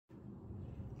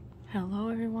Hello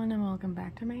everyone and welcome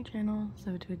back to my channel.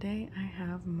 So today I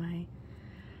have my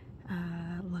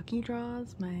lucky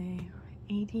draws, my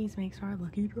Ateez MAKESTAR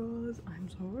lucky draws. I'm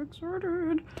so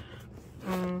excited.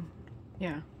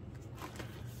 Yeah.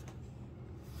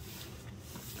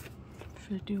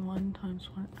 51 times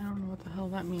 1. I don't know what the hell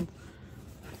that means.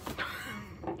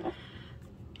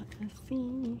 Let's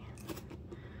see.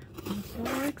 I'm so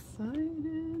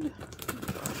excited.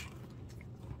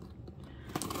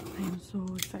 I am so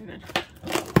excited.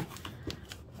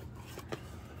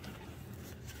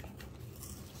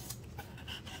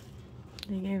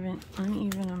 They gave an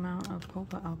uneven amount of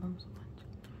Poca albums. 1, 2,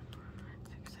 3, 4,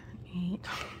 5, 6, 7, 8.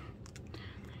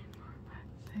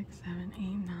 6, 7, 8,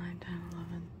 9, 10,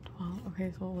 11, 12. Okay,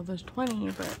 so well, there's 20,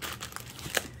 but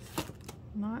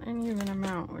not an even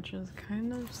amount, which is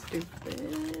kind of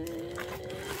stupid.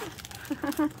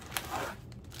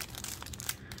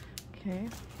 Okay.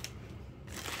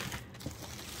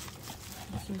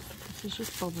 This is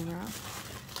just bubble wrap.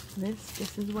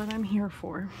 This is what I'm here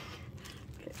for.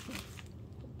 Okay, let's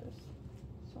put this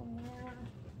somewhere.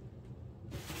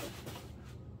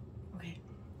 Okay.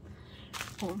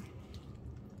 Boom.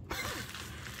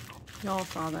 Y'all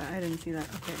saw that. I didn't see that.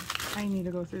 Okay. I need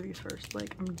to go through these first.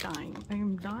 Like, I'm dying. I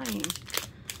am dying.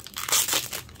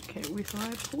 Okay, so I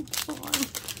pulled this on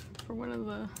for one of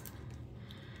the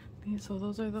these. So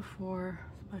those are the 4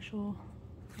 special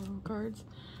photo cards.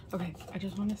 Okay, I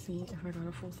just want to see if I got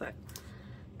a full set,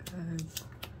 because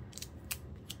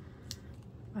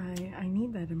I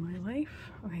need that in my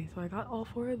life. Okay, so I got all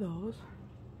 4 of those.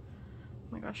 Oh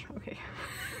my gosh, okay.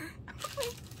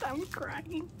 I'm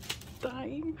crying,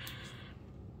 dying.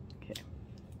 Okay.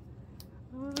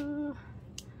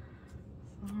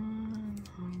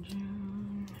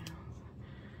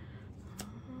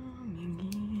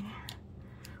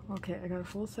 Okay, I got a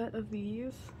full set of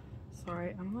these.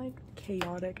 Sorry, I'm like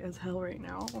chaotic as hell right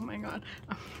now. Oh my god.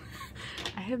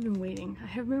 I have been waiting. I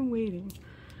have been waiting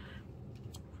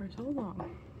for so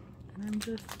long.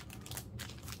 And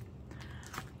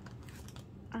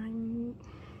I'm,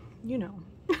 you know.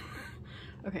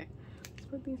 Okay, let's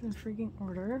put these in freaking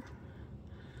order.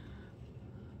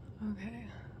 Okay.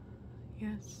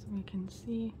 Yes, we can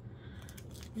see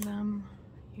them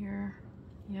here.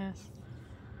 Yes.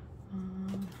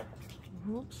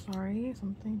 Oops, sorry,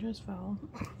 something just fell.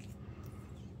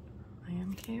 I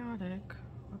am chaotic.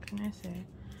 What can I say?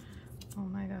 Oh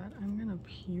my god, I'm gonna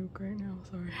puke right now,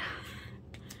 sorry.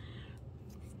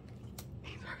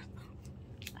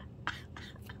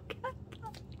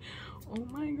 Oh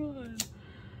my god.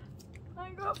 I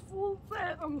got full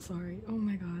set. I'm sorry. Oh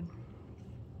my god.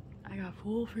 I got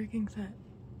full freaking set.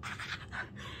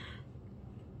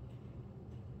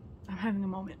 I'm having a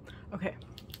moment. Okay.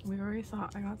 We already saw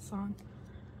I got Son.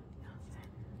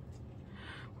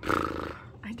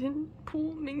 I didn't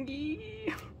pull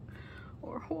Mingy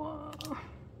or Hua.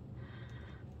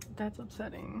 That's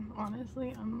upsetting.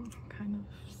 Honestly, I'm kind of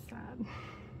sad.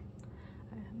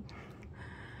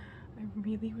 I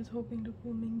really was hoping to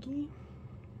pull Mingy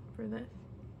for this.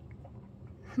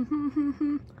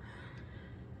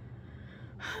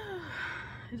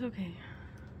 It's okay.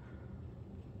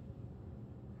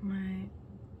 My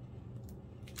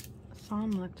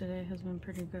Son luck today has been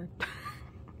pretty good.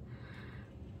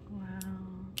 Wow.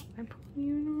 I pulled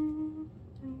Uno.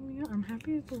 I'm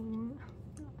happy I pulled.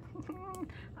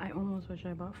 I almost wish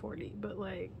I bought 40, but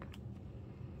like,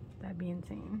 that'd be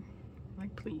insane.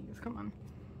 Like, please, come on.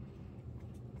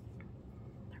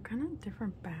 They're kind of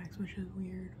different bags, which is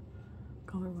weird,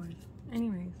 color-wise.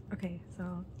 Anyways, okay,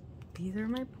 so these are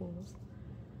my pulls.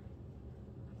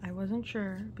 I wasn't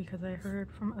sure because I heard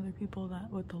from other people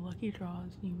that with the lucky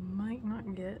draws, you might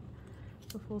not get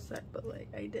the full set, but like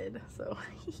I did, so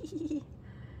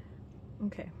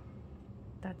okay,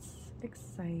 that's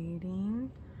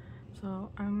exciting. So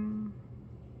I'm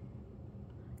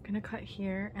gonna cut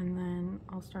here and then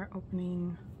I'll start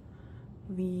opening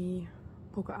the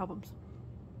Poca albums.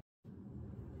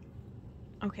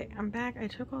 Okay, I'm back. I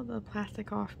took all the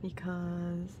plastic off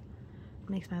because it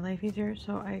makes my life easier.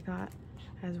 So I got,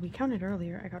 as we counted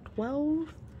earlier, I got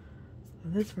 12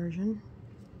 of this version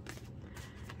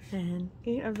and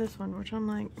 8 of this one, which I'm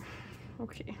like,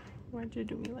 okay, why'd you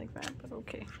do me like that? But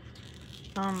okay.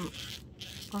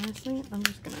 Honestly, I'm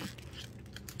just gonna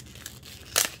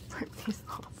rip these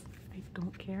off. I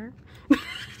don't care.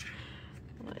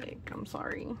 Like, I'm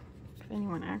sorry if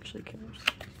anyone actually cares,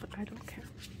 but I don't care.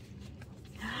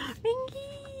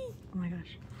 Mingy! Oh my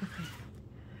gosh. Okay.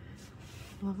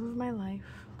 Love of my life.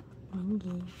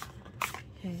 Mingy.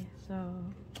 Okay, so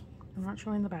I'm not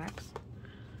showing the backs.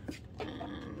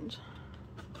 And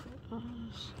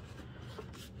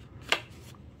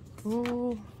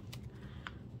Oh,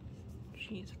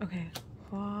 jeez. Okay.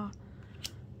 I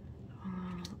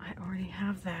already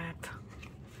have that.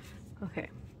 Okay.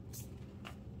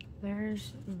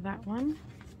 There's that one.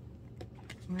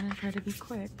 I'm gonna try to be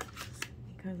quick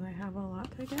because I have a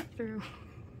lot to get through.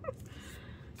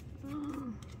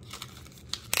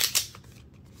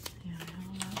 Yeah, I have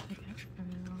a lot to get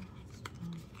through.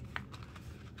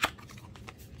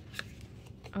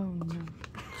 Oh no.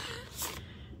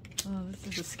 Oh, this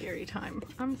is a scary time.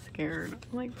 I'm scared.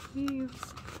 Like, please,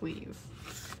 please,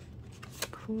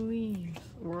 please,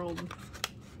 world,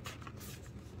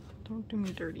 don't do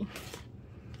me dirty.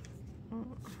 Oh,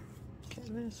 okay,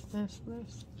 this, and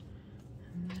this.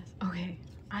 Okay,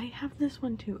 I have this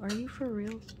one too. Are you for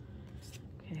real?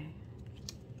 Okay.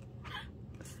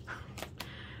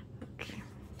 Okay.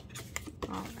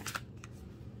 All right.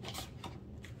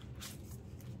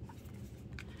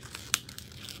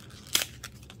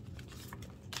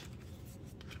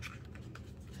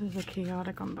 This is a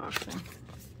chaotic unboxing.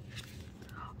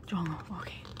 Jongo,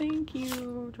 okay. Thank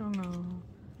you, Jongo.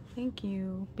 Thank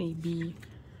you, baby.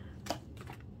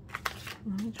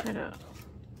 Let me try to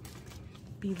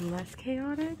be less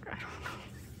chaotic. I don't know.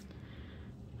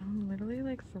 I'm literally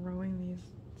like throwing these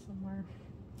somewhere. I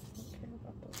don't care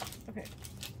about those. Okay.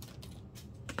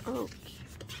 Okay.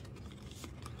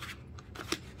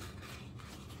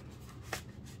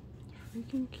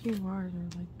 Freaking QRs are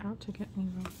like out to get me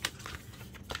though.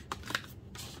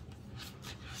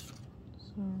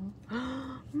 So,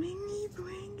 mini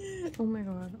blanket. Oh my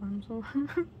god, I'm so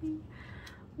happy.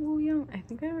 Woo Young. I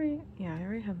think I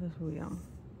already have this Woo Young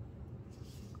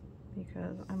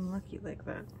because I'm lucky like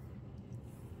that.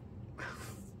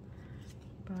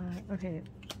 But okay,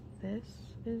 this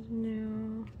is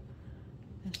new.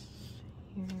 This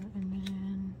here, and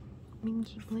then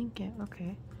Minky blanket.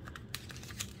 Okay.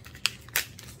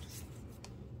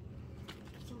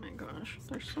 Oh my gosh,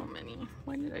 there's so many.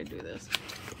 Why did I do this?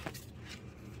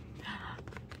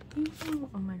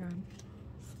 Oh my god.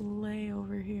 Slay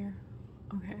over here.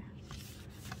 Okay.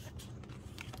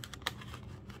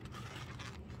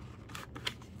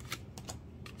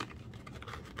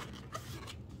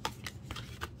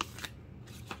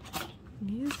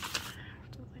 These I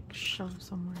have to like shove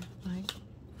somewhere. Like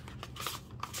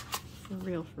for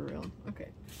real, for real. Okay.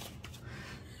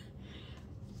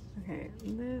 Okay,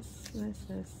 this.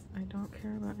 I don't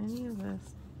care about any of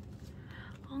this.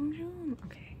 Hongjun.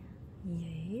 Okay.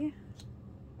 Yay.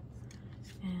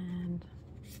 And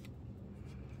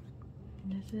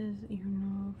this is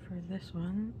Yuno for this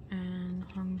one, and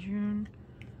Hongjun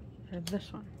for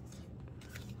this one.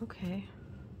 Okay.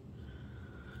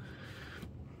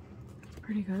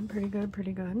 Pretty good, pretty good,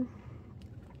 pretty good.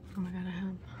 Oh my god, I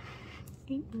have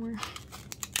 8 more.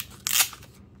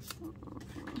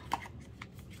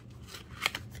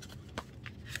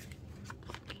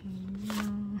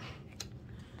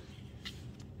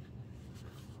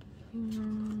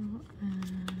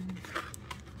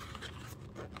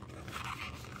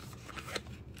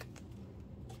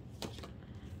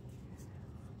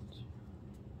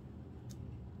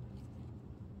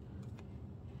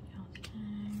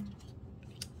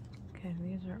 Okay,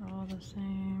 these are all the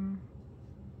same.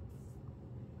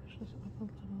 Push this up a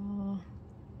little.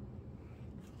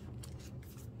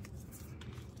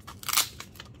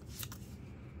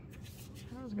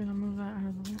 I was gonna move that out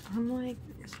of the way. I'm like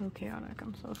so chaotic.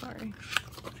 I'm so sorry.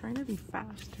 I'm trying to be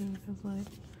fast too, because like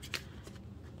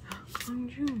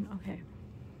Hongjun. Okay.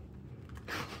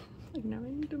 Like now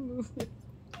I need to move it.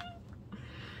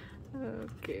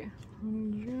 Okay,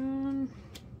 Hongjun.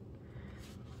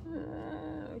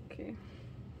 Okay.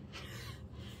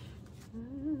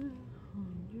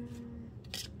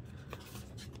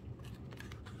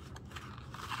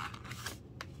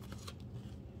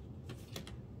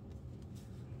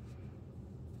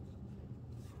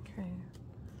 Okay.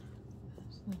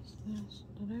 This.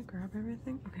 Did I grab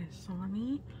everything? Okay,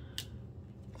 Sonny.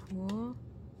 Cool.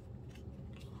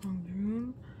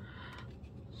 Hongjun.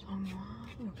 Songwa.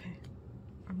 Okay.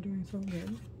 I'm doing so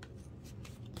good.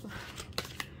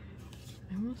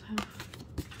 I almost have,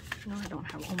 no, I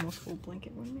don't have almost full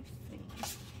blanket. What am I saying? I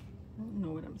don't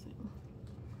know what I'm saying.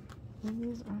 Move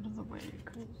these out of the way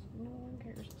because no one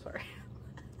cares. Sorry.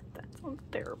 That sounds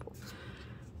terrible.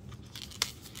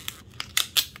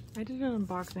 I did an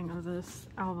unboxing of this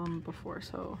album before,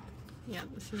 so yeah,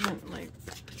 this isn't like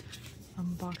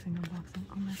unboxing.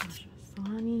 Oh my gosh,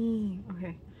 Sonny.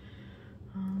 Okay.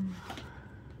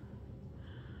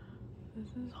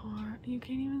 This is hard. You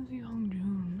can't even see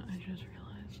Hongjun. I just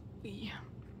realized. Yeah.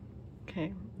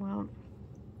 Okay, well.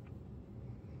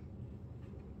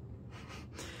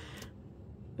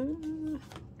 I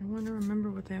want to remember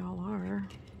what they all are.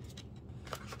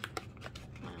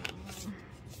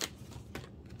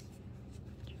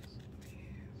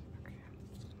 Okay.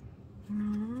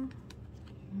 No.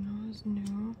 No is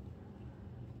new.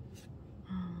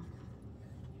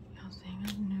 Yao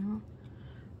is new.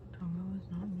 Tongo is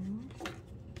not new.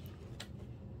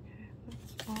 Okay,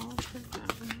 that's all for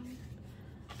that one.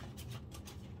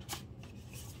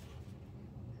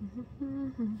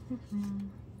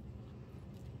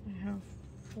 I have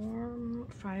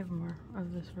 5 more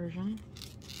of this version.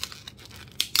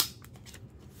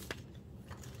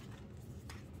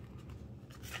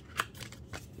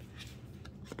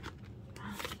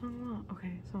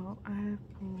 Okay, so I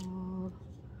pulled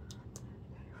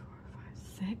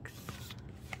 6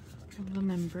 of the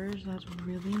members. That's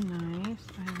really nice.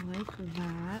 I like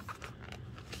that.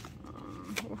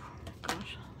 Oh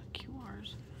gosh, the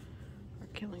QRs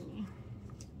are killing me.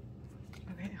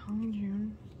 Okay,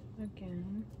 Hongjun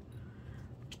again.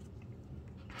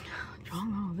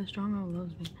 Jongho, this Jongho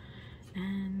loves me.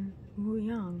 And Woo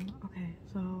Young. Okay,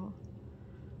 so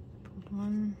pulled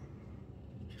 1,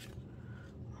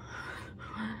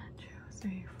 2,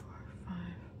 3, 4, 5.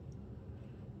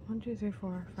 1, 2, 3,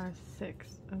 4, 5,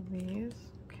 6 of these.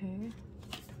 Okay.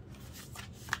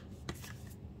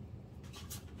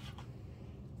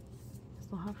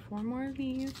 Still have 4 more of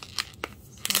these.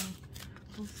 So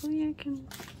hopefully I can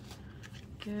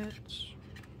get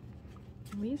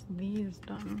at least these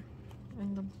done.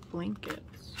 And the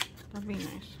blankets. That'd be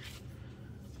nice.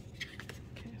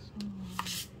 Okay, so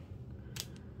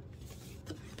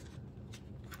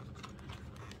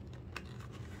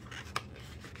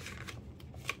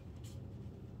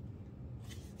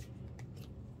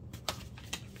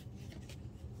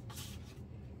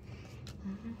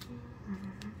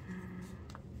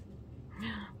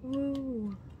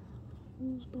woo!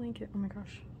 Who's blanket? Oh my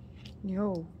gosh.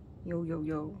 Yo. Yo, yo,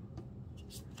 yo.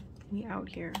 We out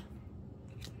here.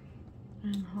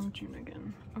 And Hongjun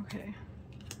again. Okay.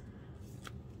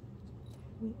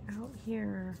 We out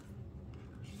here.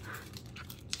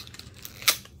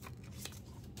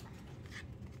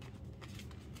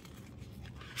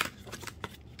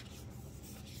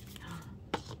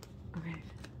 Okay.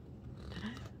 Did I?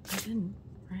 I didn't,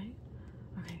 right?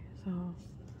 Okay, so oh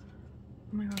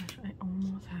my gosh, I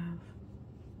almost have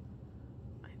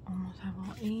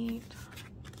all 8.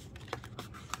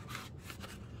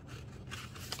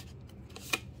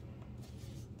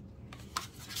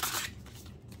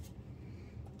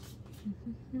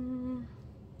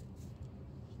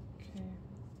 Okay.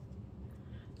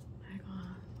 I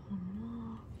got Homo,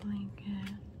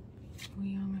 Blanket,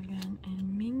 Wooyoung again, and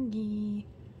Mingi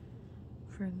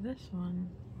for this one,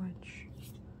 which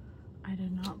I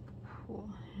did not pull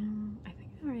him. I think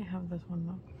I already have this one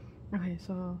though. Okay,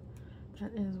 so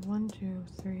that is 1, 2,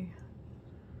 3.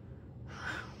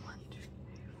 1, 2, 3,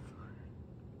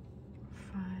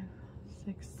 4, 5,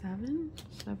 6, 7.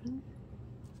 7.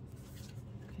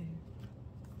 Okay.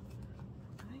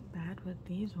 I'm doing bad with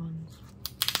these ones,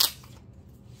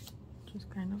 which is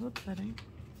kind of upsetting.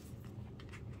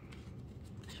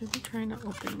 I should be trying to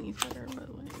open these better, but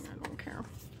like, I don't care.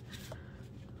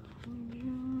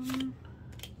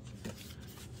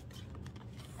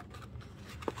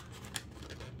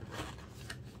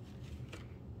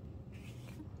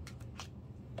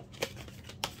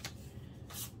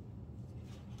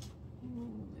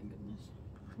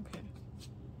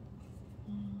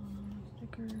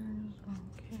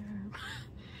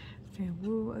 Okay,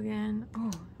 Woo again.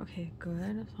 Oh, okay,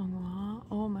 good. Songhwa.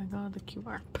 Oh my god, the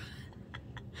QR.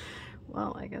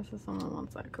 Well, I guess if someone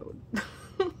wants that code,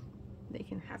 they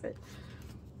can have it.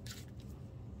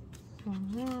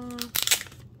 Songhwa.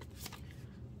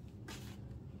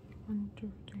 1,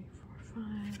 2, 3, 4,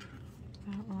 5.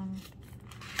 That one.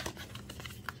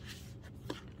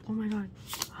 Oh my god.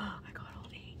 I got all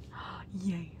 8.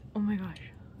 Yay. Oh my gosh.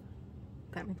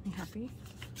 That makes me happy.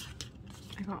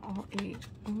 I got all 8.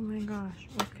 Oh my gosh.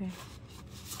 Okay.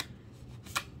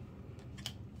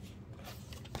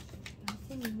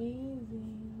 That's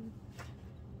amazing.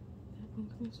 That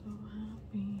makes me so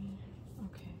happy.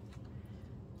 Okay.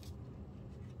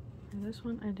 For this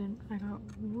one, I got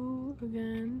Woo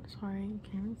again. Sorry, you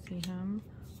can't even see him.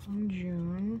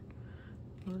 Hongjun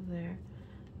over there.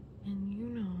 And you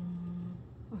know.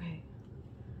 Okay.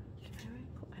 Did I already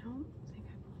pull? I don't think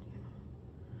I pulled you know.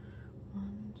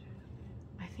 1, 2.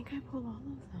 I think I pulled all of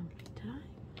them. Did I?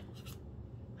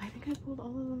 I think I pulled all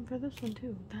of them for this one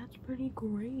too. That's pretty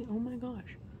great. Oh my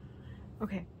gosh.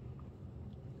 Okay.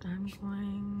 I'm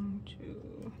going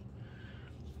to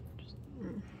just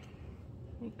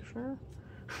make sure.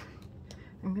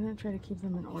 I'm gonna try to keep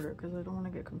them in order because I don't want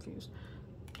to get confused.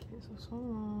 Okay, so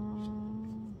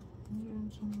long.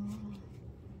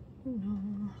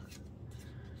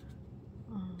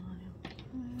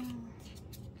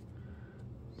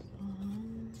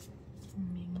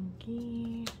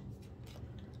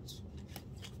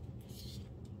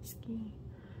 Mingy,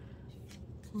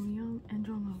 William, and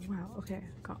Jonah. Wow, okay,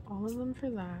 got all of them for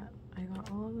that. I got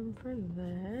all of them for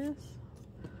this.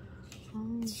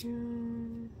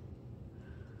 Hongjun,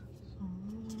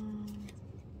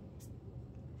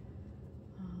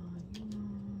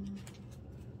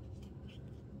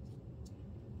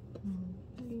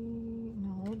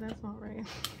 no, that's not right.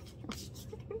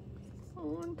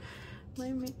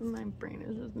 My brain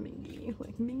is just Mingy.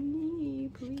 Like,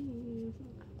 Mingy, please.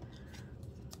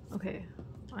 Okay,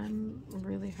 I'm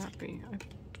really happy.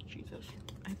 Jesus.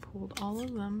 I pulled all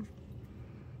of them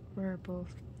for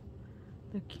both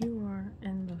the QR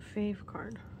and the fave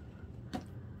card.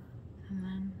 And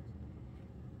then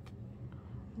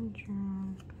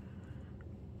June,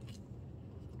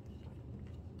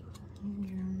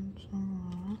 so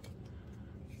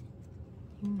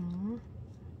you know.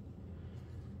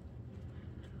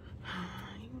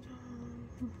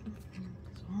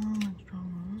 So much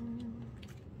drama.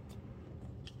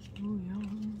 Oh, yeah.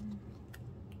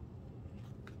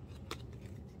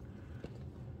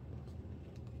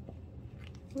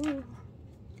 Ooh.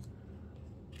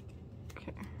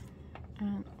 Okay,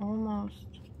 and almost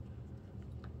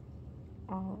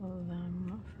all of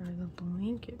them for the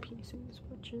blanket pieces,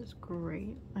 which is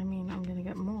great. I mean, I'm gonna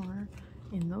get more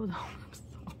in those albums,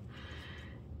 so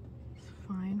it's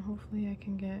fine. Hopefully I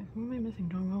can get, who am I missing?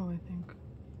 Jongho, I think.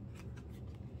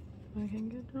 If I can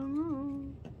get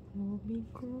Jongho, it will be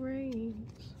great.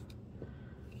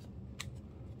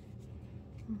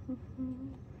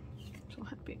 So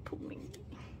happy I pulled me.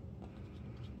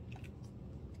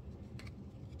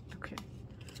 Okay,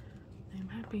 I'm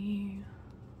happy.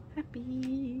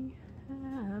 Happy.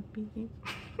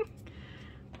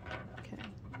 Okay,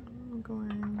 I'm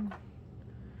going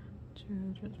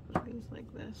to just put these like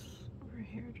this over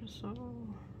here just so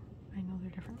I know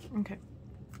they're different. Okay,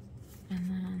 and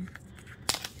then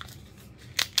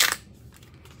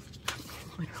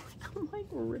literally I'm like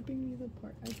ripping these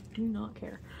apart. I do not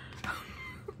care.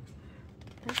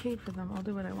 I paid for them. I'll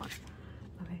do what I want.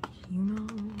 Okay, you know.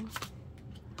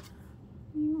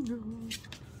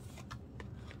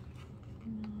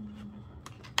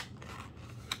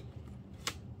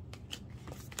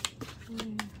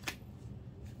 Okay.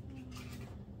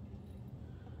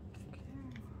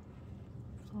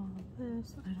 All of this.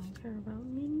 I don't care about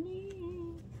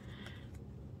Minnie.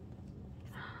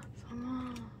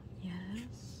 Sama.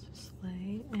 Yes.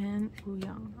 Slay and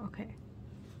Wooyoung. Okay.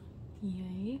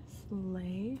 Yay.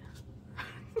 Slay.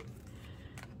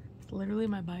 It's literally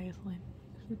my bias line.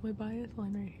 This is my bias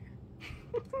line right here.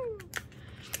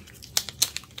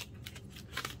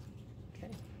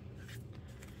 Okay.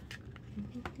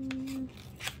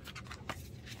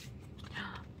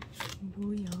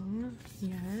 Wooyoung,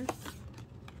 yes.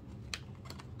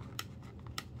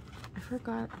 I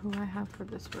forgot who I have for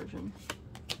this version.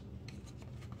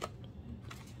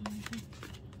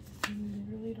 I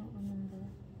literally don't remember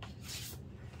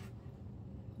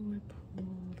who I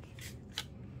pulled.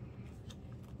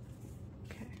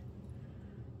 Okay.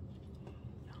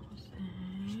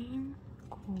 Same.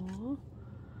 Cool.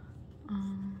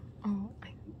 Oh, I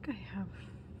think I have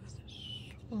this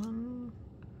one.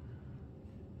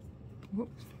 Whoop,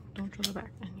 don't show the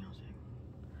back. And Yoseng.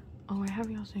 Oh, I have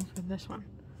Yoseng for this one.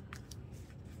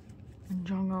 And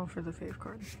Jongho for the fave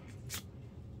card.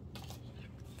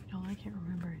 Y'all, I can't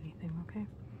remember anything, okay?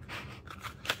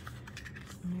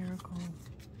 Miracle.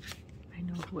 I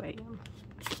know who I am.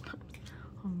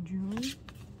 Hongjun.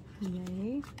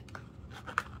 Yay.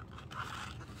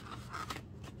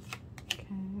 Okay.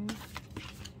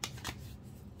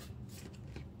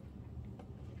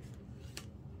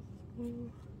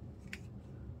 Ooh.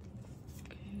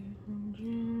 Okay,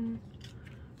 Hongjun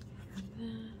for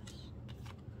this.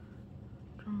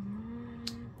 Jongho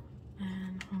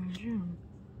and Hongjun.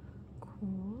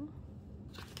 Cool.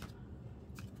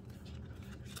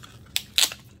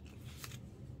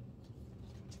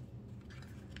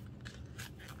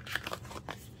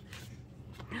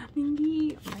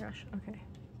 Mingy! Oh my gosh, okay.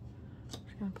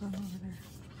 Just gonna put them over there.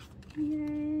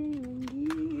 Yay,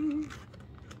 Mingy!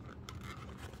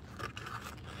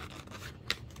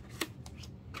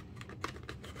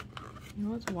 You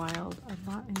know what's wild? I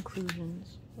bought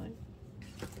inclusions, like,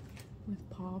 with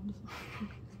pobs.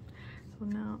 So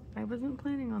now, I wasn't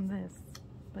planning on this,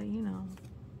 but you know,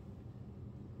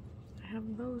 I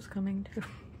have those coming too.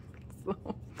 So,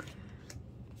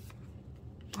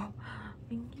 oh,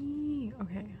 Mingy!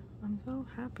 Okay, I'm so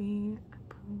happy I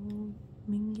pulled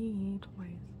Mingy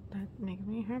twice. That makes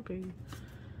me happy.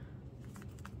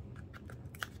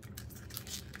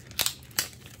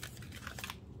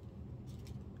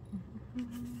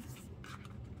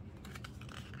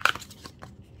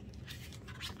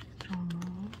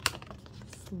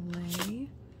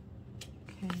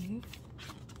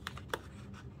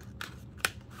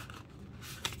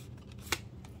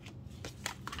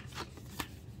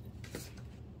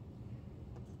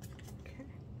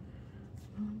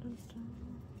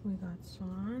 We got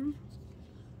Son,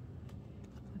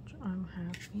 which I'm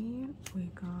happy. We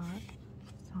got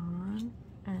Son,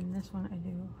 and this one I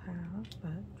do have,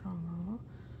 but Jongho.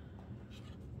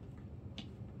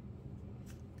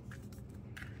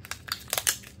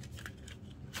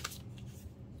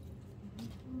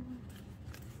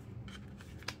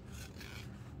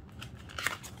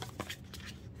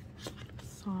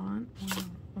 Son, wow,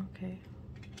 okay.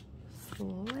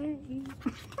 Slay.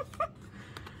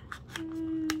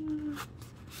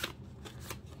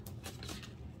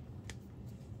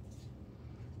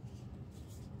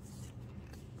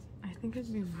 I think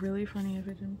it'd be really funny if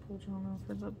I didn't pull Jongho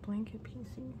for the blanket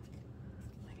PC.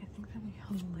 Like, I think that'd be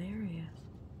hilarious.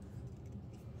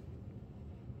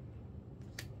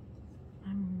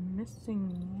 I'm missing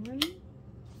one.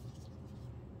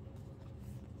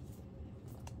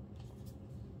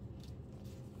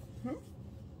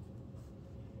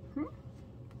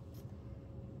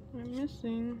 I'm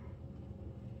missing.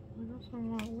 I guess I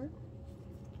want where?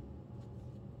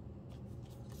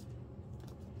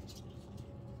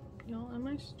 Y'all, am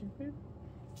I stupid?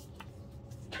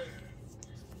 I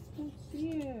don't see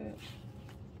it.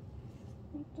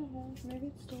 What the hell? Maybe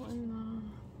it's still in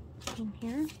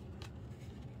here.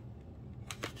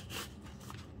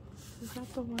 Is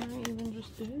that the one I even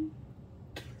just did?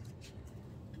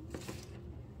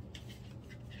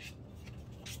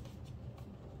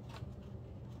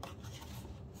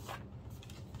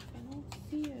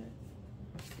 See it.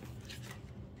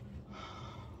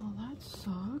 Well, that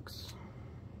sucks.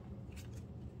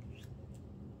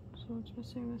 So it's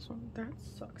missing this one. That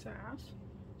sucks ass.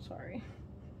 Sorry.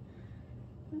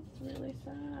 That's really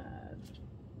sad.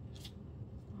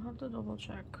 I'll have to double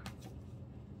check.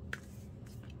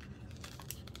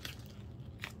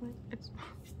 Like, it's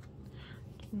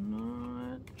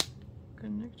not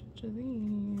connected to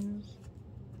these.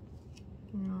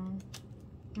 No.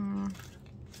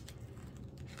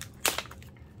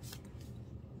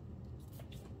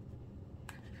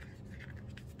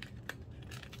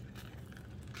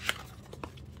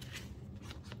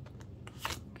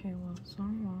 Okay, well,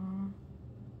 Songwa.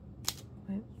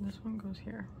 Wait, this one goes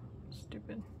here.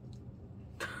 Stupid.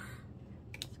 This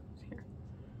goes here.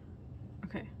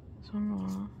 Okay,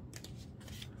 Songwa.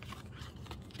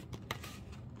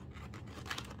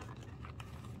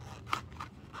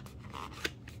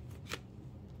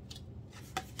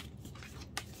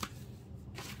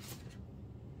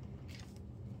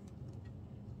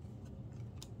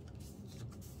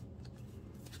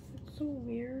 It's so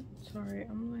weird. Sorry,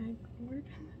 I'm like, where did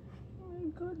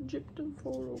I got gypped a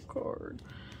photo card?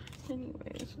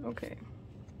 Anyways, okay.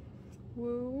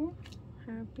 Woo,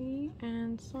 Happy,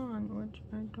 and Son, which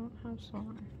I don't have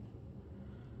Son.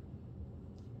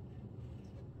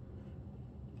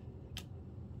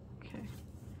 Okay.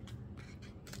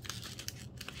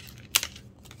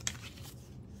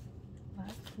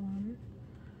 Last one.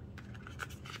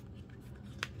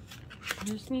 I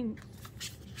just need,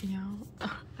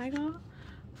 I got,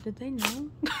 did they know?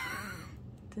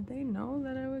 Did they know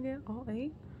that I would get all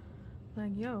 8?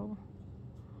 Like, yo,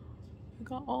 I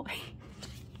got all 8.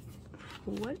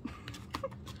 What?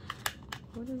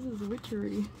 What is this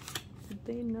witchery? Did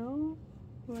they know?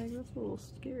 Like, that's a little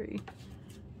scary.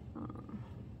 I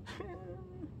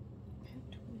have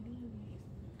too many of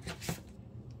these.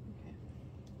 Okay.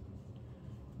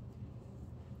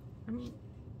 I'm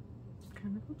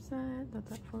kind of upset that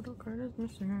that photo card is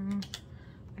missing.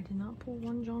 I did not pull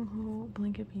one Jongho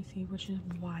blanket PC, which is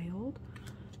wild.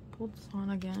 Pulled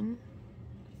Son again.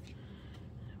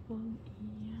 I pulled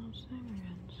Sang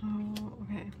again. So,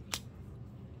 okay.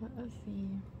 Let us see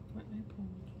what I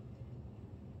pulled.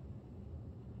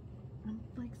 I'm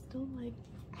like still like,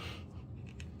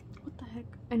 what the heck?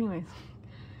 Anyways,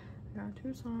 I got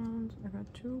 2 Sons. I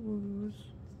got 2 Woos.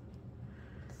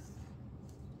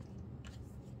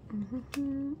 I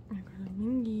got a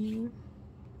Mingy.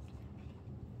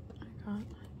 I got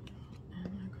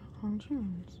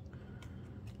Hongjuns.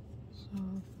 So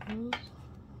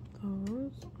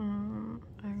those, I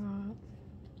got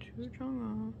 2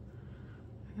 Jongho.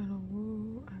 I got a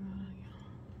Woo. I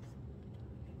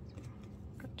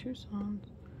got 2 Sons.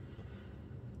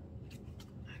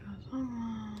 I got Songwa.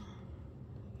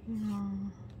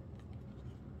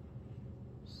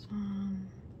 Son.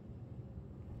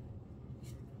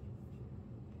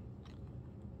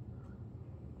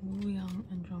 Wooyoung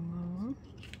and Jongho.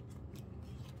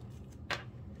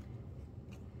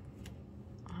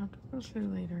 I'll have to go through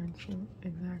later and see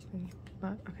exactly.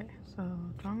 But okay, so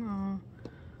Jongho,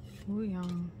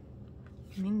 Wooyoung,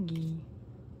 Mingy,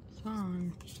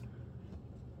 Son,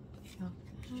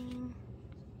 Xiaoting,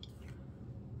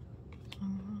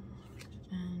 Songwa,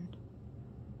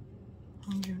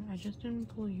 from June. I just didn't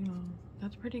pull, you know,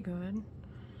 that's pretty good.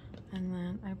 And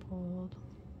then I pulled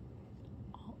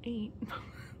all 8,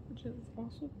 which is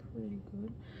also pretty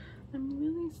good. I'm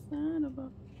really sad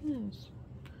about this.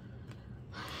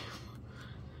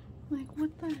 Like,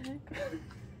 what the heck?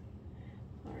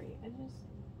 Sorry, I just,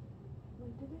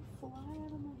 like, did it fly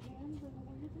out of my hands? Like,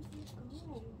 where did it go?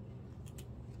 Sorry.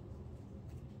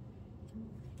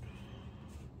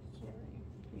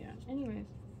 Yeah, anyways,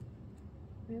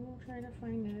 I will try to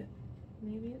find it.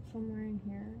 Maybe it's somewhere in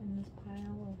here in this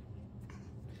pile of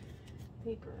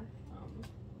paper.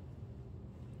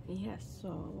 Yes,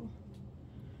 so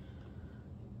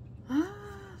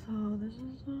this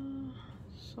is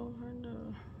so hard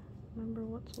to remember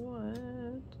what's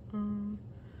what.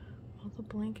 All the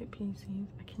blanket PCs.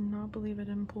 I cannot believe I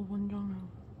didn't pull one Jongo.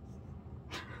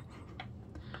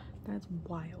 That's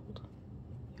wild.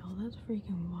 Y'all, that's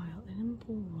freaking wild. I didn't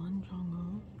pull one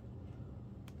Jongo.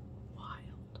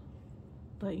 Wild.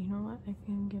 But you know what? I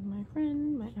can give my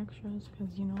friend my extras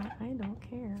because you know what? I don't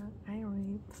care. I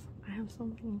have so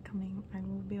many coming. I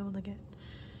will be able to get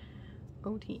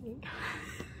OTA.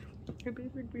 I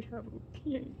basically have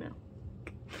OTA now.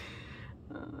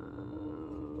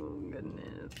 Oh,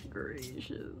 goodness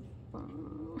gracious. I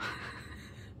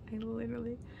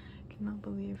literally cannot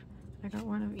believe I got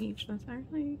one of each. That's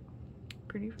actually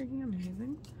pretty freaking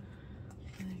amazing.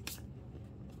 Like,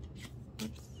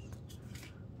 let's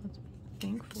be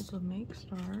thankful to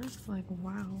MAKESTAR. Like,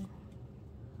 wow.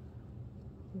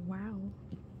 Wow.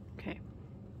 Okay.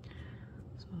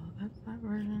 So that's that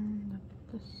version.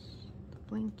 The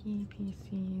blanky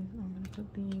PCs. I'm gonna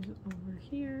put these over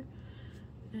here.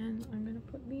 And I'm gonna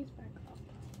put these back up.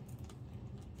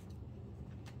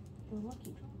 The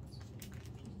lucky drops.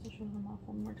 Just to show them off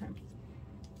one more time.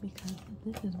 Because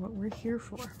this is what we're here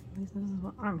for. At least this is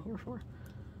what I'm here for.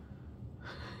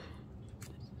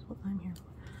 This is what I'm here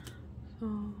for. So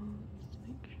let's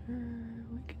make sure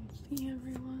we can see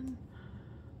everyone.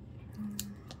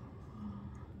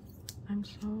 I'm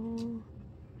so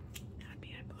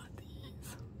happy I bought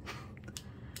these.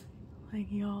 Like,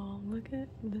 y'all, look at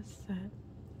this set.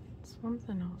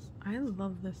 Something else. I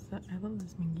love this set. I love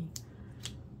this Mingy.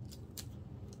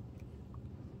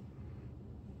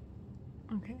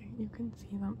 Okay, you can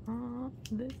see them. Oh,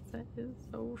 this set is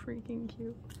so freaking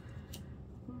cute.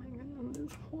 Oh my god,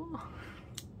 this whole.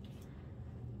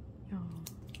 Y'all.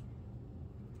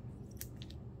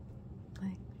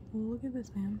 Like, look at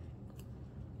this man.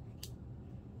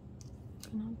 You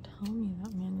cannot tell me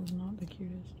that man is not the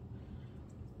cutest.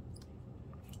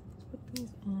 Let's put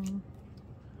these in.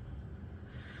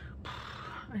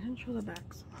 I didn't show the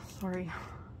backs. Sorry.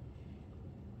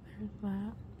 There's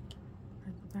that.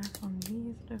 There's the back on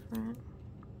these different.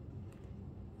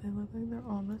 They look like they're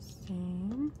all the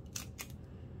same.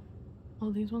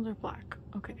 Oh, these ones are black.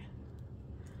 Okay.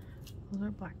 Those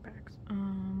are black backs.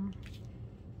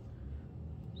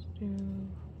 Let's do.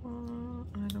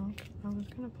 I was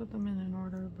gonna put them in an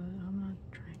order, but I'm not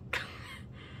trying.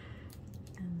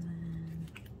 And then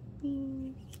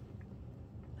these.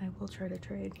 I will try to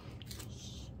trade.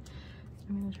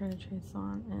 I'm gonna try to trade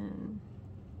Son and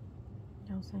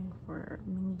Yelsing for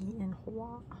Mingy and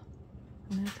Hua.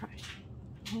 I'm gonna try.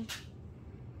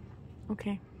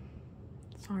 Okay.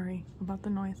 Sorry about the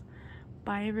noise.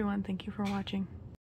 Bye everyone. Thank you for watching.